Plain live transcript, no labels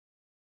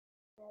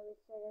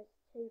there's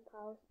two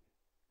pals.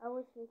 I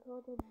was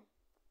recording a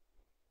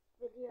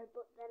video,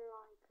 but then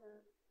I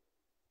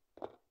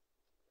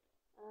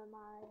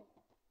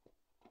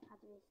had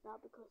to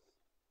restart because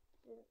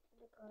I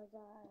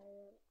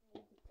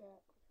needed to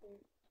quickly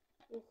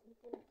do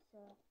something.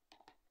 So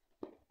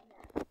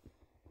yeah.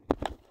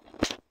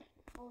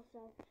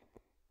 Also, this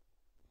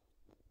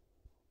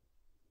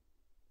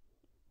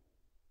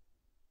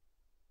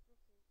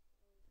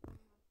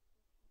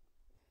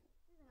is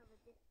another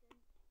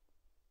distance.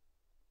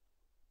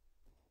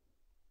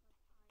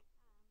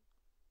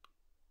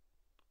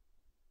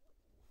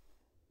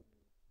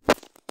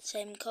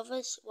 Same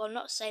covers, well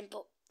not same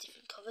but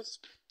different covers.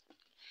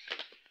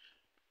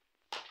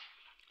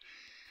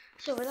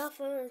 So without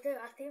further ado,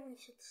 I think we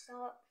should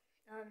start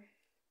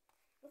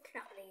looking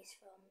at these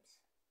films.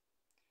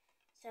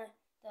 So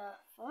the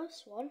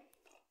first one,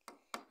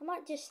 I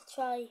might just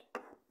try.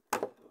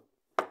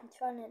 I'm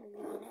trying to lean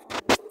it on something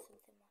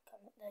like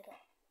that. There we go.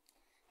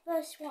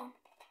 First one,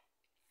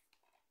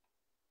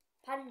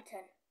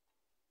 Paddington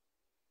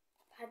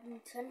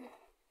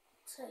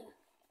 2.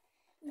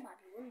 You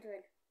might be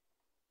wondering,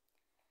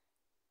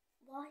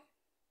 why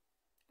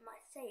am I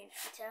saying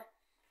it's a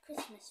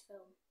Christmas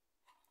film?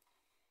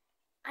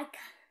 I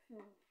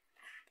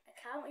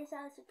count it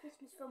as a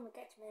Christmas film. It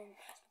gets me in the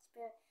Christmas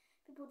spirit.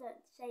 People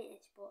don't say it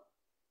is, but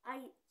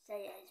I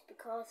say it is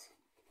because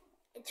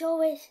it's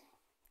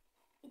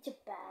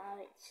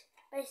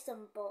based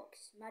on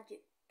books,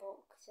 magic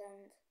books,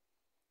 and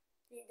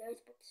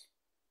those books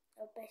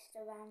are based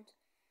around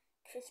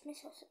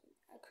Christmas or something.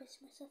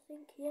 Christmas, I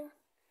think, yeah.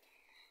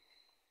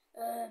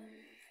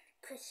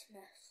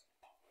 Christmas.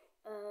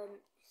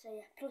 So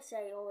yeah. Plus,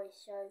 they always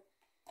show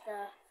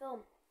the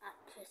film at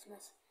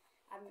Christmas,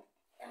 and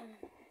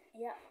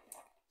yeah.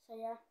 So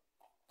yeah,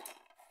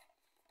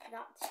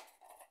 that's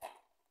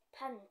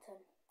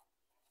Paddington.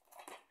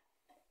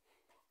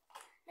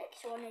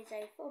 Next one is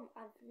a film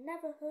I've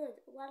never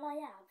heard. Well, I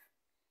have,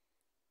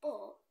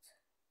 but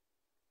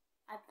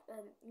I've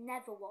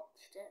never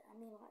watched it. I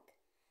mean, like,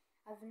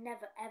 I've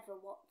never ever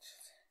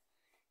watched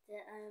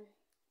it.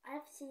 I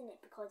have seen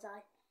it because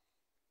I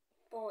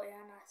bought it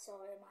and I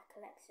saw it in my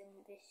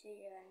collection this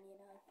year, and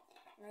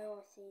and I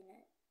always seen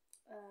it.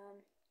 I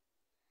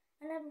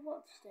never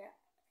watched it.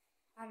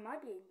 I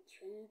might be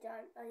intrigued.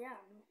 I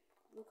am.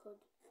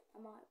 I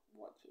might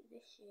watch it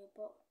this year,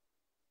 but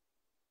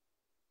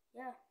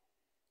yeah.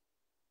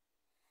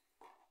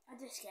 I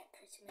just get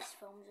Christmas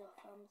films or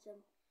films, so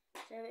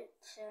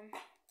it's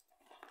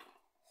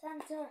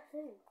Santa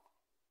Who.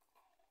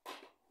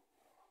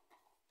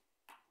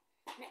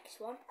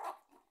 Next one,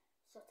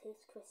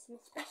 Sooty's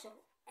Christmas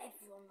Special.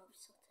 Everyone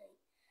loves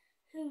Sooty.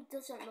 Who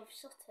doesn't love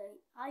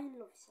Sooty? I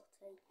love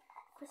Sooty.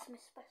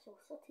 Christmas Special.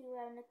 Sooty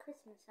wearing a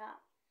Christmas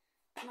hat.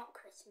 Not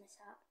Christmas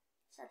hat,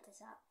 Santa's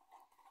hat.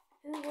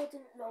 Who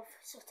wouldn't love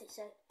Sooty?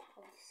 So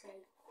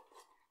obviously,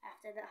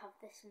 after that, I have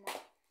this in my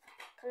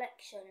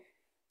collection.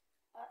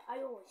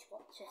 I always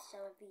watch this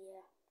every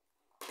year.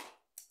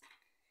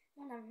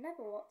 One I've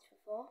never watched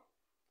before.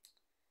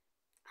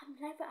 I've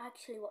never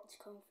actually watched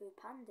Kung Fu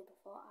Panda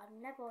before. I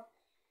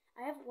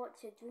haven't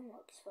watched a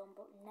DreamWorks film,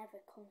 but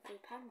never Kung Fu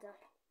Panda.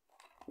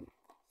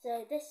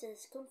 So this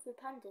is Kung Fu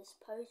Panda's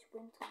Post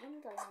Winter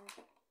Wonderland.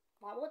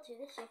 Might watch it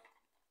this year.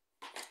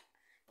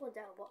 But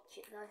I'll watch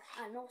it though.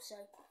 And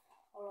also,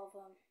 I love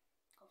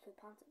Kung Fu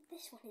Panda.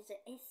 This one is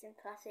an instant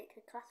classic,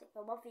 a classic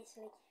film.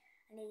 Obviously,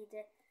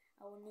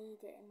 I will need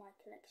it in my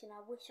collection.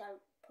 I wish I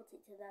put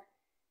it to the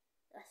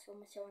last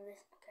one was showing this.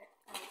 Okay,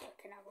 I'm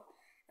joking.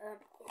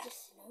 It's a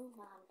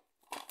snowman.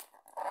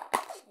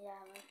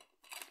 Yeah,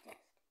 yes.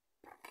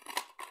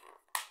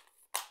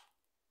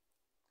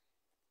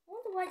 I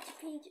wonder why it's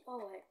PG.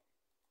 Oh wait.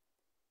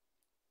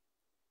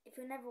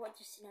 If you never watched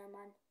a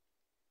snowman,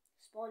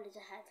 spoilers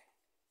ahead.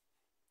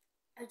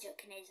 I'm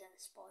joking. It isn't a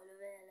spoiler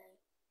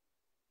really.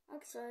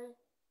 Actually,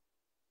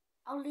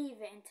 I'll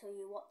leave it until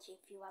you watch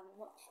it if you haven't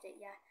watched it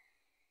yet.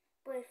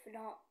 But if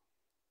not,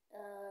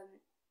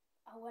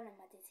 when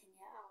I'm editing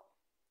it, I'll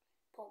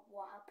put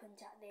what happens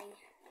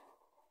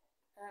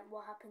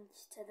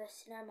to the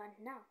snowman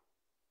now.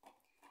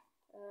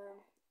 At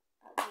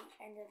the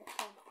end of the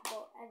film,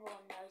 but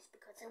everyone knows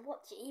because I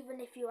watch it. Even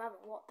if you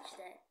haven't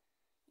watched it,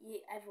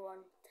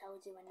 everyone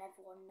tells you and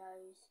everyone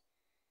knows.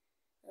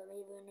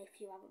 Even if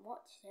you haven't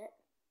watched it,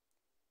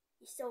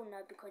 you still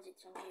know because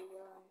it's on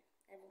Google and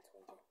everyone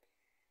told you.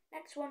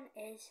 Next one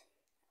is.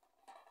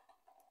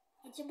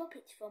 It's a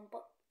Muppets film,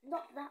 but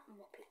not that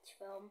Muppets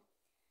film.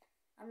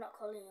 I'm not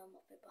calling it a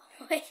Muppet, by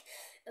the way.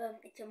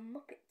 It's a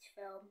Muppets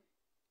film.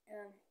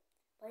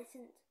 But it's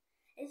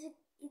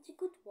a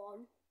good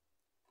one,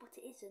 but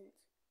it isn't.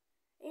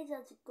 It is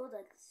as good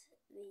as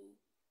the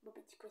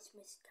Muppets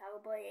Christmas Carol,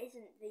 but it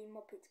isn't the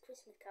Muppets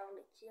Christmas Carol.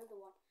 It's the other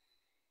one.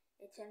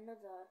 It's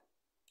another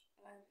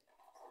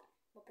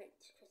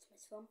Muppets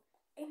Christmas film.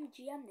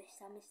 MGM this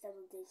time instead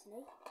of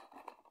Disney.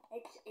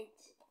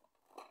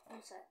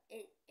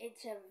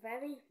 It's a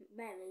very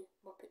merry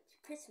Muppets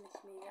Christmas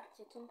movie. That's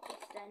a tongue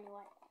twister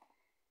anyway.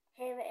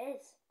 Here it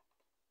is.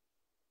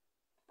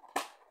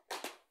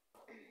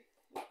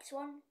 Next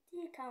Next one, do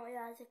you count it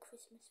as a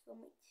Christmas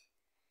film?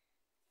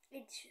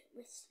 It's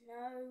with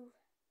snow,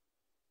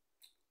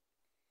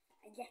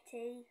 a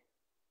Yeti,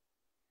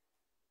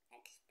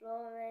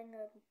 exploring,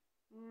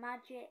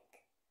 magic.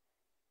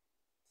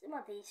 Some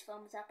of these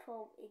films are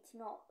it's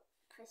not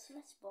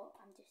Christmas, but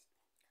I'm just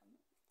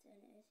saying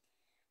it is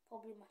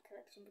probably my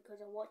collection because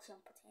I watch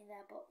them putting it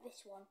there. But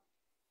this one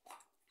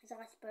is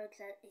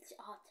icebergs. It's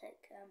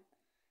Arctic,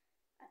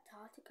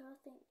 Antarctica, I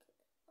think,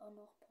 or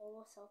North Pole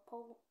or South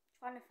Pole.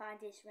 Trying to find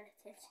his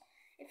relatives.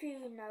 If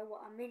you know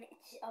what I mean,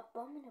 it's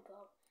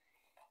abominable.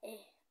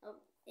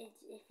 If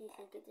you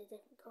think it's a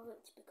different cover,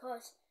 it's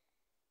because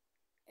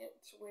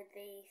it's with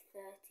the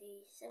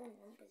 37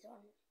 numbers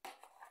on.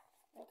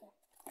 Okay.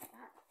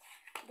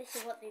 This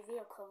is what the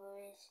real cover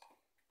is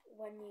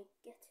when you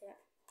get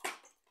it.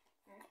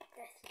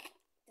 That's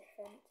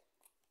different.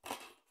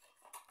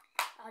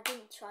 I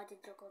didn't try to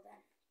juggle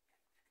then.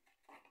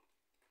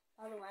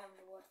 By the way, I'm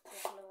the worst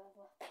juggler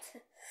ever.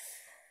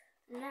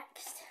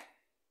 Next,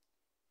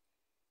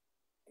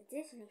 the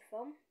Disney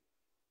film,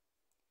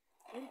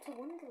 Winter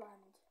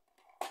Wonderland.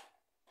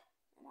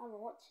 And I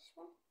haven't watched this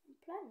one. I'm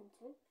planning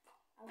to.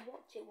 I'll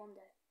watch it one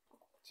day. I'll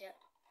watch it.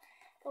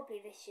 Probably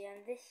this year,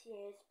 and this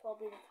year is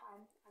probably the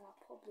time, and I'll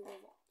probably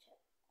will watch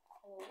it.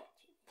 I will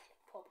watch it this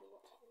year. Probably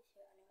watch it this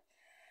year anyway.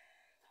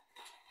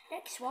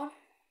 Next one.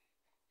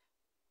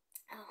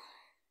 Oh,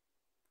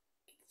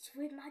 it's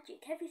with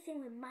magic.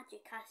 Everything with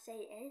magic, I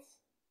say it is.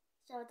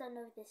 So I don't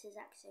know if this is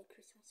actually a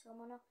Christmas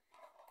film or not.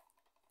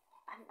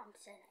 I'm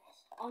saying it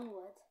is.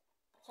 Onward.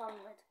 It's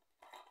Onward.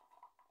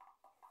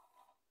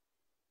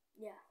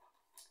 Yeah.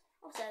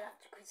 I'll say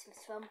that's a Christmas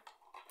film.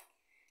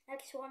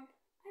 Next one,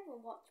 I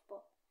haven't watched,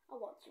 but I'll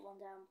watch it one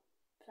day. I'm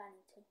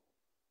planning to.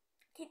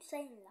 I keep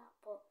saying that,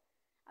 but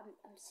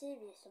I'm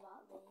serious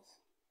about these.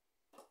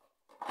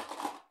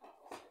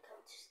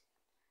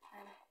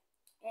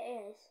 It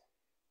is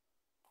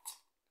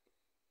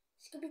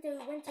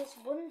Scooby-Doo Winter's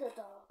Wonder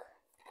Dog.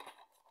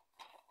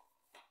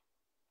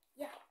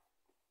 Yeah.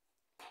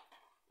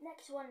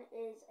 Next one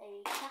is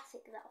a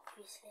classic that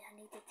obviously I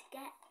needed to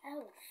get.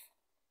 Elf.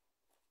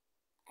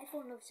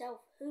 Everyone loves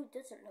Elf. Who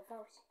doesn't love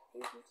Elf?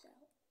 Who loves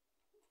Elf?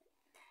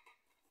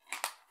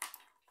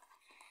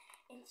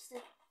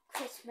 Instant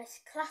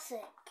Christmas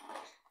classic.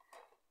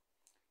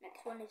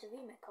 Next one is a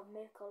remake of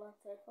Miracle on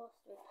 34th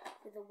Street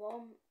with a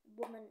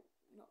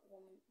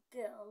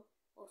girl.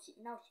 Well,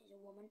 now she's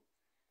a woman.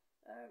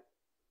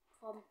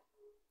 From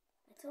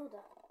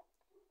Matilda.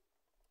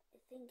 I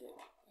think it.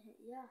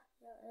 Yeah,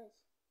 it is.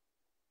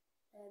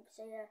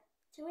 So yeah,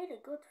 it's a really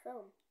good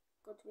film.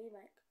 Good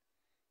remake.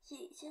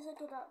 She's a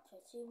good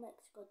actress. She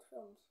makes good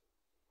films.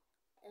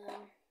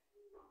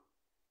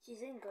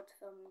 She's in good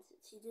films.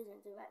 She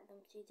doesn't direct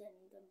them. She's in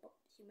them, but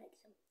she makes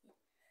them.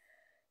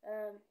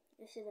 Yeah.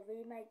 This is a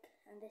remake,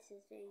 and this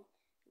is the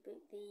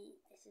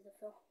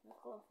film.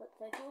 Miracle on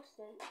 34th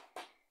Street.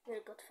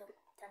 Really good film.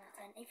 10 out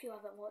of 10. If you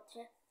haven't watched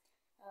it,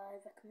 I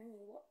recommend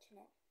you watching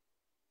it.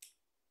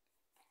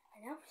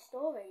 An Elf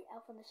Story.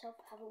 Elf on the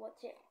Shelf. Haven't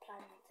watched it.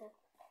 Planning to.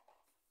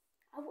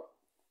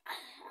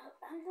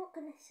 I'm not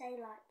gonna say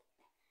like,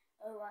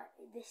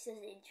 this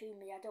doesn't intrigue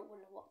me. I don't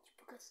want to watch,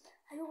 because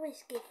I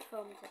always give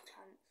films a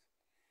chance.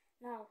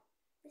 Now,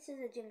 this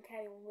is a Jim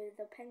Carrey one with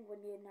a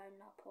penguin you know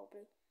now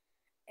probably.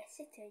 A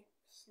city with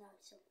snow,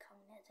 some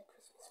coming as a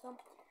Christmas film.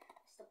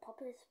 It's the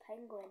Poppers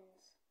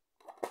Penguins.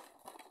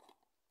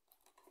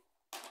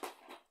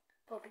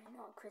 Probably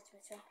not a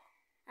Christmas film.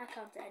 I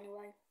count it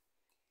anyway.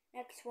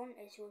 Next one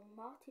is with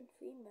Martin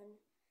Freeman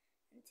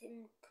and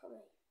Tim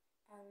Curry,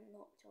 and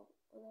not some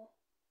other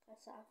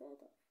guys that I've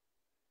heard of.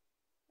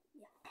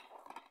 Yeah.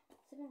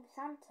 Selling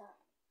Santa.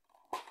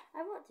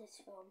 I watched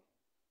this film.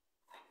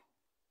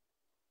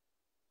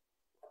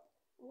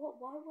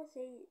 Why was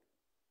he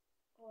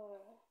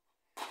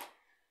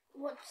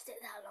watched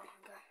it that long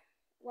ago?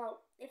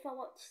 Well, if I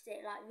watched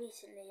it like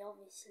recently,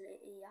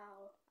 obviously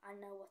I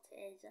know what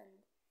it is,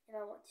 and if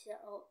I watched it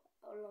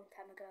a long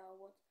time ago, I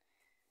would.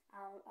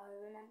 I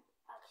remember.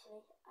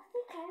 Actually, I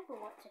think I ever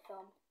watched a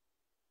film.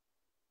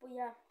 But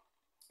yeah,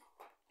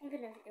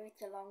 even if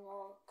it's a long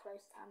or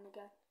close time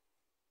ago,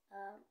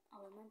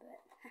 I'll remember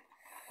it.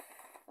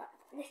 Right,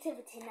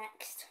 nativity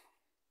next.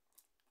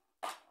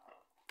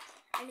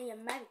 Any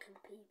American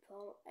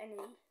people,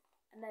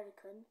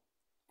 Americans,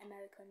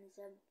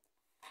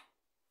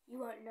 you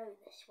won't know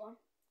this one.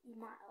 You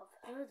might have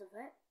heard of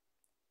it.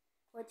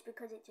 Well, it's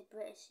because it's a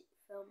British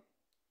film,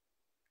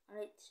 and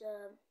it's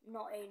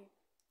not in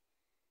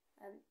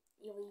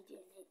your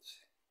region.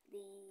 It's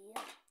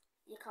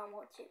you can't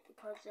watch it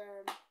because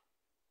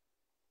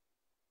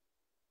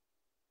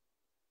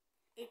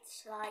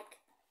it's like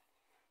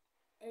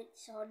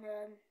it's on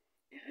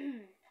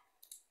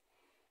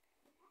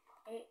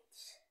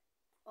it's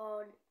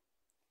on.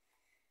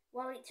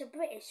 Well, it's a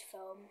British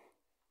film.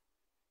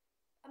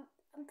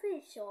 I'm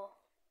pretty sure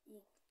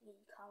you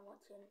can't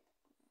watch it.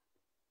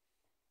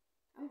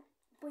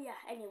 But yeah,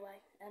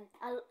 anyway,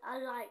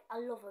 I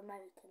love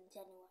Americans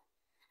anyway.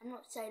 I'm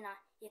not saying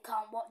that you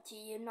can't watch it.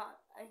 You're not,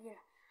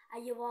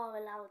 you are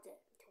allowed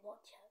it to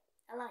watch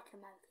it. I like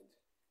Americans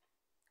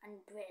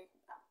and British.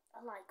 I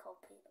like all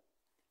people.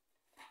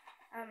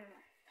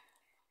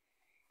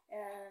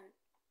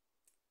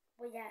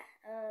 But yeah,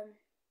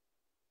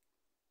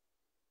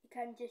 you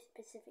can just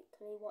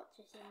specifically watch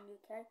this in the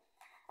UK.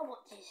 I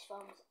watch these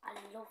films. I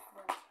love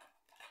them.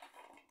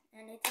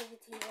 And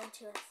Nativity 1,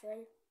 2, and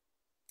 3.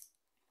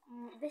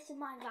 This is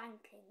my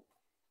ranking,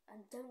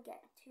 and don't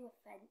get too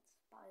offended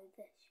by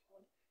this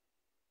one,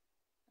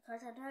 because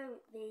I know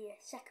the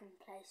second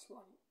place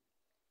one,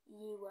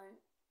 you'll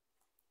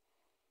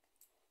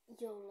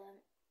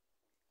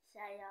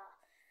say,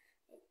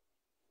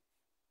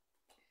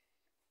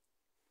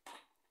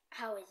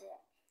 how is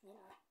it? You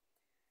know,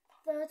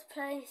 third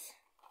place,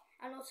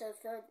 and also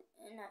third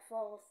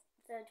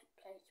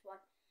place one,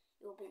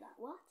 you'll be like,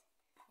 what?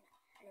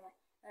 Anyway,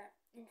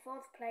 in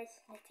fourth place,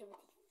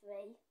 Nativity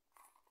 3.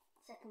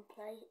 Second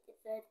place,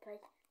 third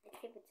place,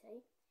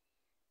 Nativity.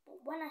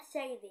 But when I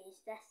say these,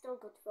 they're still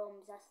good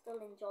films. I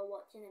still enjoy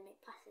watching them. It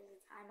passes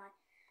the time. I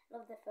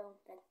love the film.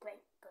 They're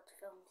great, good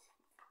films.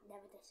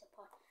 Never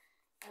disappoint.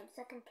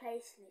 Second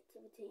place,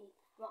 Nativity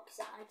Rocks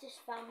that I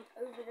just found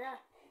over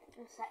there.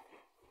 In a sec.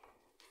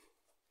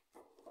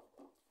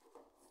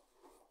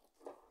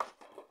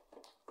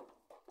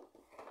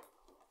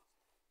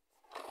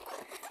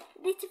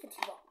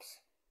 Nativity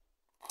Rocks.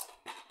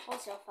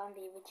 Also, I found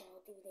the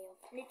original DVD of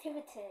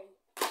Nativity.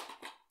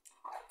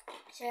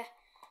 So,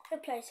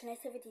 third place,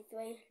 Nativity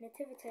 3,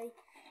 Nativity,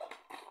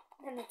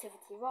 then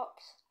Nativity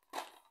Rocks,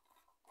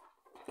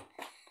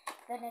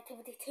 then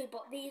Nativity 2.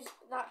 But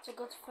that's a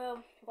good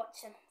film.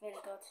 Watch them,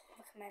 really good.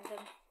 Recommend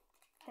them.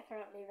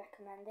 Definitely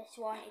recommend this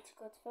one. It's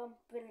a good film,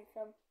 brilliant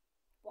film.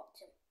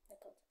 Watch them,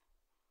 they're good.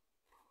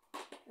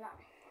 Now,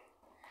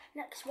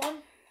 next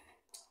one.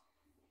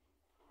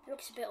 It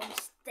looks a bit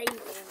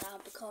unstable now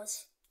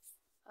because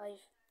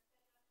I've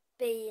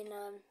been